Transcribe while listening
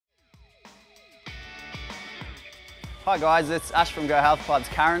Hi guys, it's Ash from Go Health Club's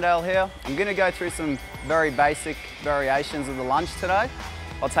Carindale here. I'm going to go through some very basic variations of the lunge today.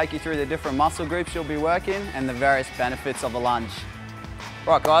 I'll take you through the different muscle groups you'll be working and the various benefits of a lunge.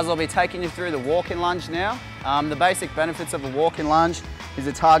 Right guys, I'll be taking you through the walk-in lunge now. The basic benefits of a walk-in lunge is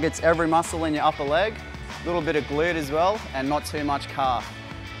it targets every muscle in your upper leg, a little bit of glute as well, and not too much calf.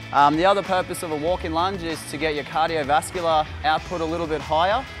 The other purpose of a walk-in lunge is to get your cardiovascular output a little bit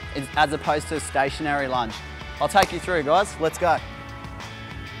higher as opposed to a stationary lunge. I'll take you through, guys. Let's go.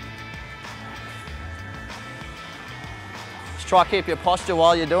 Just try to keep your posture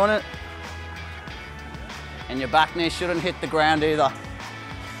while you're doing it. And your back knee shouldn't hit the ground either.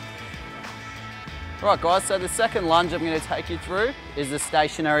 Right guys, so the second lunge I'm going to take you through is the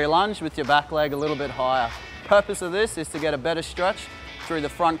stationary lunge with your back leg a little bit higher. Purpose of this is to get a better stretch through the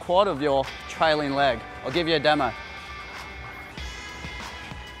front quad of your trailing leg. I'll give you a demo.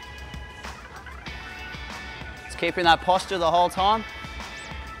 Just keeping that posture the whole time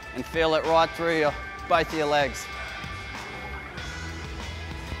and feel it right through both of your legs.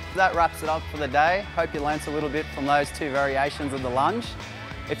 That wraps it up for the day. Hope you learnt a little bit from those two variations of the lunge.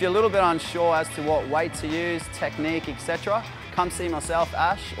 If you're a little bit unsure as to what weight to use, technique, etc., come see myself,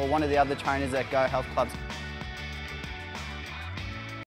 Ash, or one of the other trainers at Go Health Clubs.